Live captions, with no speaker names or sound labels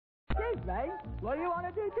May. What do you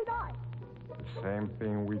want to do tonight? Same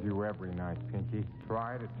thing we do every night, Pinky.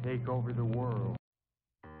 Try to take over the world.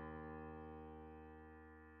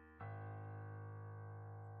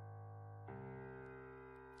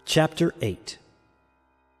 Chapter 8.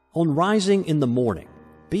 On rising in the morning,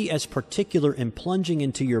 be as particular in plunging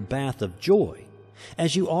into your bath of joy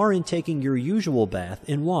as you are in taking your usual bath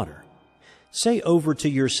in water. Say over to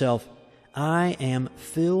yourself, I am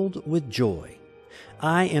filled with joy.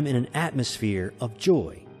 I am in an atmosphere of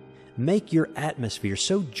joy. Make your atmosphere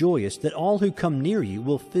so joyous that all who come near you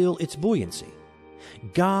will feel its buoyancy.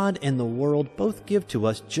 God and the world both give to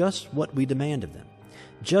us just what we demand of them,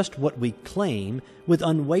 just what we claim with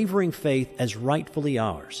unwavering faith as rightfully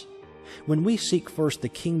ours. When we seek first the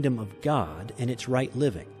kingdom of God and its right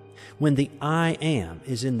living, when the I Am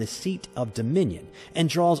is in the seat of dominion and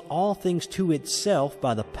draws all things to itself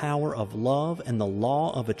by the power of love and the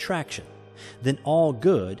law of attraction, then all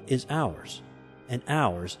good is ours, and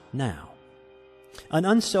ours now. An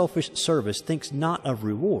unselfish service thinks not of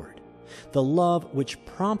reward. The love which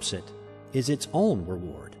prompts it is its own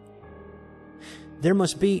reward. There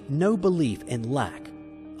must be no belief in lack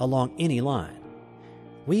along any line.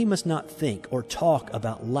 We must not think or talk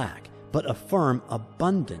about lack, but affirm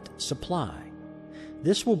abundant supply.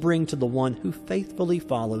 This will bring to the one who faithfully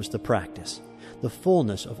follows the practice the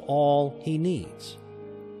fullness of all he needs.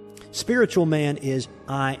 Spiritual man is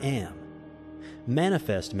I am.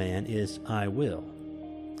 Manifest man is I will.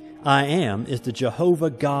 I am is the Jehovah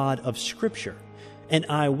God of Scripture, and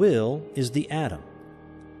I will is the Adam.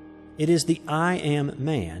 It is the I am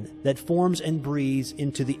man that forms and breathes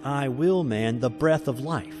into the I will man the breath of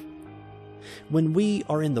life. When we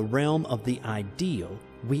are in the realm of the ideal,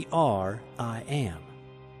 we are I am.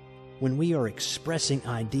 When we are expressing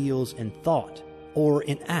ideals in thought or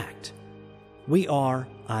in act, we are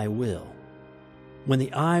I will. When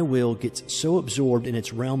the I will gets so absorbed in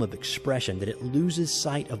its realm of expression that it loses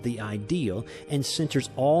sight of the ideal and centers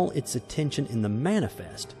all its attention in the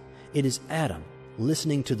manifest, it is Adam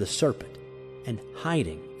listening to the serpent and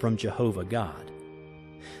hiding from Jehovah God.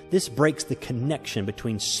 This breaks the connection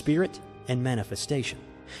between spirit and manifestation,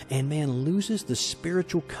 and man loses the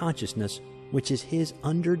spiritual consciousness which is his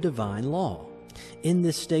under divine law. In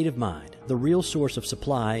this state of mind, the real source of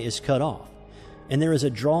supply is cut off, and there is a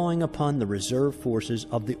drawing upon the reserve forces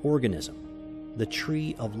of the organism, the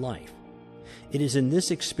tree of life. It is in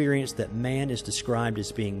this experience that man is described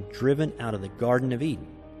as being driven out of the Garden of Eden,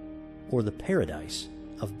 or the paradise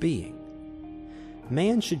of being.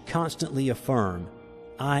 Man should constantly affirm,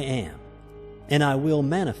 I am, and I will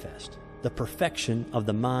manifest the perfection of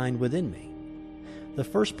the mind within me. The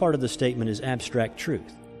first part of the statement is abstract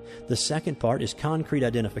truth. The second part is concrete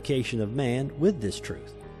identification of man with this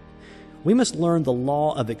truth. We must learn the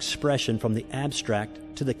law of expression from the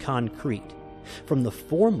abstract to the concrete, from the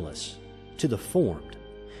formless to the formed.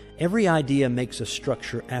 Every idea makes a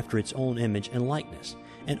structure after its own image and likeness,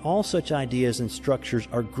 and all such ideas and structures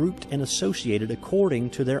are grouped and associated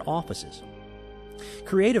according to their offices.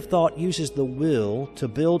 Creative thought uses the will to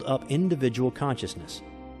build up individual consciousness.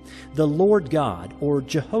 The Lord God, or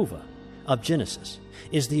Jehovah, of Genesis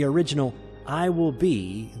is the original I will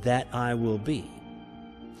be that I will be.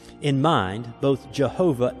 In mind, both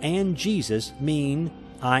Jehovah and Jesus mean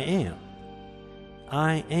I am.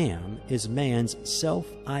 I am is man's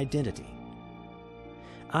self-identity.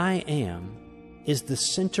 I am is the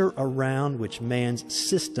center around which man's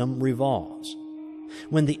system revolves.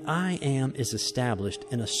 When the I am is established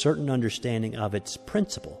in a certain understanding of its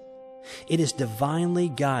principle, it is divinely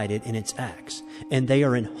guided in its acts, and they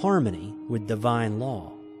are in harmony with divine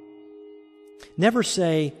law. Never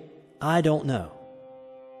say, I don't know.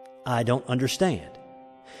 I don't understand.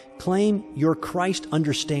 Claim your Christ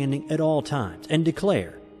understanding at all times and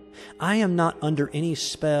declare, I am not under any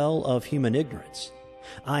spell of human ignorance.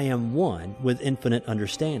 I am one with infinite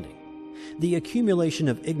understanding. The accumulation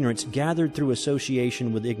of ignorance gathered through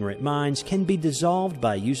association with ignorant minds can be dissolved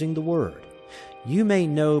by using the Word. You may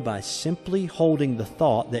know by simply holding the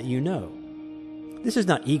thought that you know. This is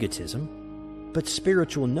not egotism, but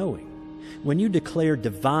spiritual knowing. When you declare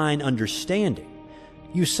divine understanding,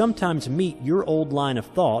 you sometimes meet your old line of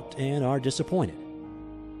thought and are disappointed.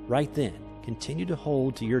 Right then, continue to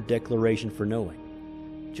hold to your declaration for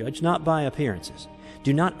knowing. Judge not by appearances.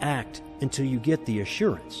 Do not act until you get the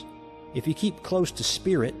assurance. If you keep close to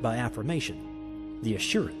Spirit by affirmation, the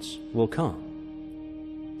assurance will come.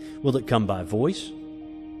 Will it come by voice?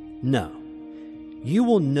 No. You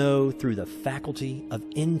will know through the faculty of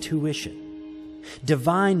intuition.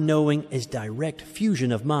 Divine knowing is direct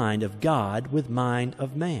fusion of mind of God with mind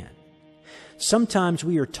of man. Sometimes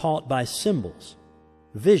we are taught by symbols,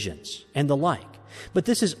 visions, and the like. But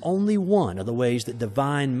this is only one of the ways that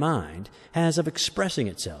divine mind has of expressing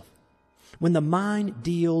itself. When the mind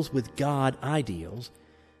deals with God ideals,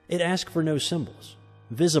 it asks for no symbols,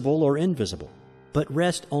 visible or invisible, but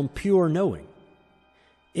rest on pure knowing.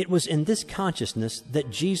 It was in this consciousness that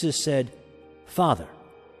Jesus said, "Father,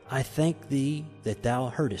 I thank thee that thou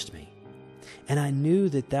heardest me, and I knew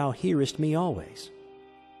that thou hearest me always."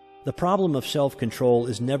 The problem of self-control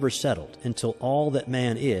is never settled until all that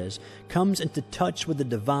man is comes into touch with the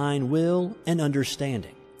divine will and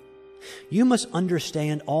understanding. You must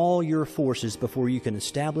understand all your forces before you can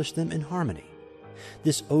establish them in harmony.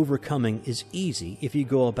 This overcoming is easy if you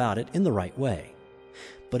go about it in the right way.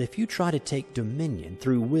 But if you try to take dominion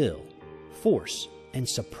through will, force, and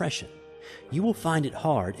suppression, you will find it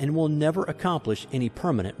hard and will never accomplish any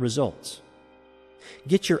permanent results.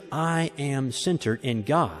 Get your I am centered in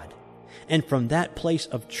God, and from that place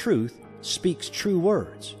of truth speaks true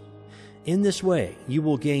words. In this way, you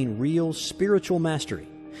will gain real spiritual mastery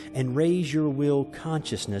and raise your will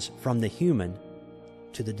consciousness from the human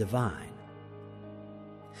to the divine.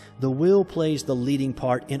 The will plays the leading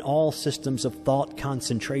part in all systems of thought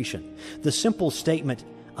concentration. The simple statement,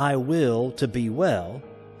 "I will to be well,"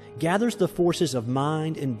 gathers the forces of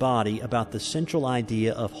mind and body about the central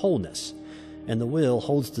idea of wholeness, and the will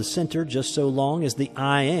holds the center just so long as the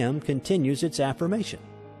I am continues its affirmation.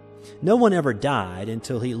 No one ever died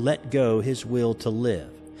until he let go his will to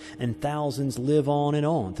live, and thousands live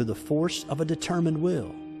on through the force of a determined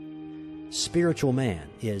will. Spiritual man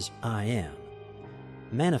is I am.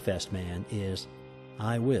 Manifest man is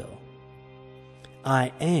I will.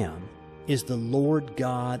 I am is the Lord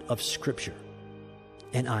God of Scripture,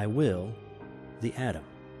 and I will the Adam.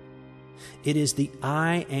 It is the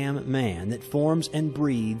I am man that forms and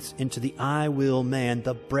breathes into the I will man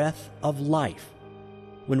the breath of life.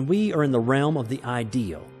 When we are in the realm of the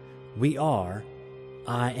ideal, we are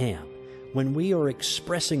I am. When we are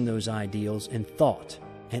expressing those ideals in thought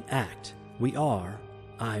and act, we are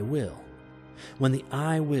I will. When the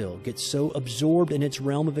I will gets so absorbed in its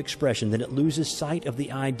realm of expression that it loses sight of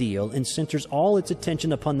the ideal and centers all its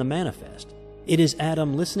attention upon the manifest, it is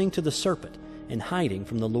Adam listening to the serpent and hiding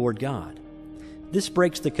from the Lord God. This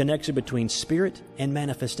breaks the connection between spirit and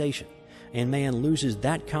manifestation, and man loses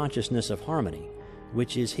that consciousness of harmony,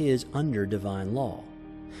 which is his under divine law.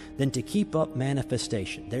 Then to keep up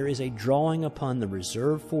manifestation, there is a drawing upon the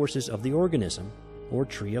reserve forces of the organism, or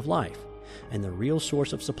tree of life, and the real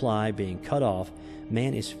source of supply being cut off,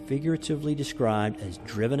 man is figuratively described as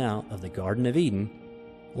driven out of the Garden of Eden,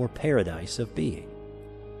 or paradise of being.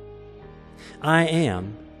 I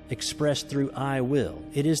am expressed through I will.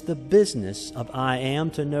 It is the business of I am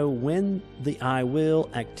to know when the I will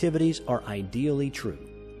activities are ideally true.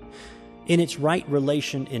 In its right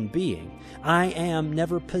relation in being, I am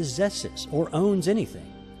never possesses or owns anything.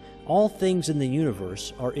 All things in the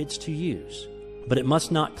universe are its to use, but it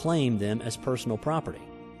must not claim them as personal property.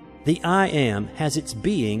 The I am has its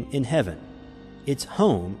being in heaven, its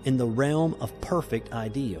home in the realm of perfect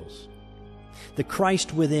ideals. The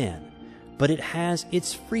Christ within, but it has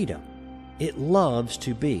its freedom. It loves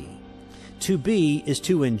to be. To be is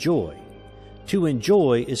to enjoy. To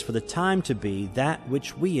enjoy is for the time to be that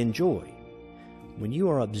which we enjoy. When you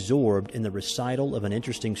are absorbed in the recital of an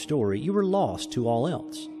interesting story, you are lost to all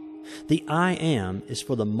else. The I am is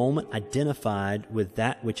for the moment identified with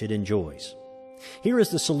that which it enjoys. Here is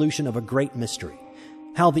the solution of a great mystery,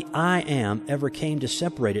 how the I am ever came to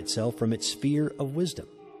separate itself from its sphere of wisdom.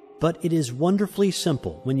 But it is wonderfully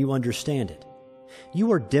simple when you understand it.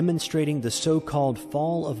 You are demonstrating the so-called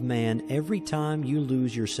fall of man every time you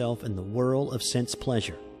lose yourself in the whirl of sense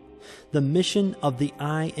pleasure. The mission of the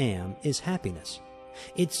I am is happiness.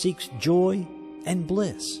 It seeks joy and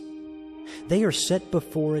bliss. They are set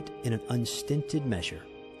before it in an unstinted measure,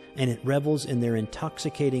 and it revels in their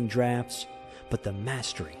intoxicating draughts, but the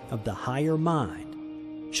mastery of the higher mind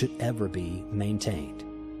should ever be maintained.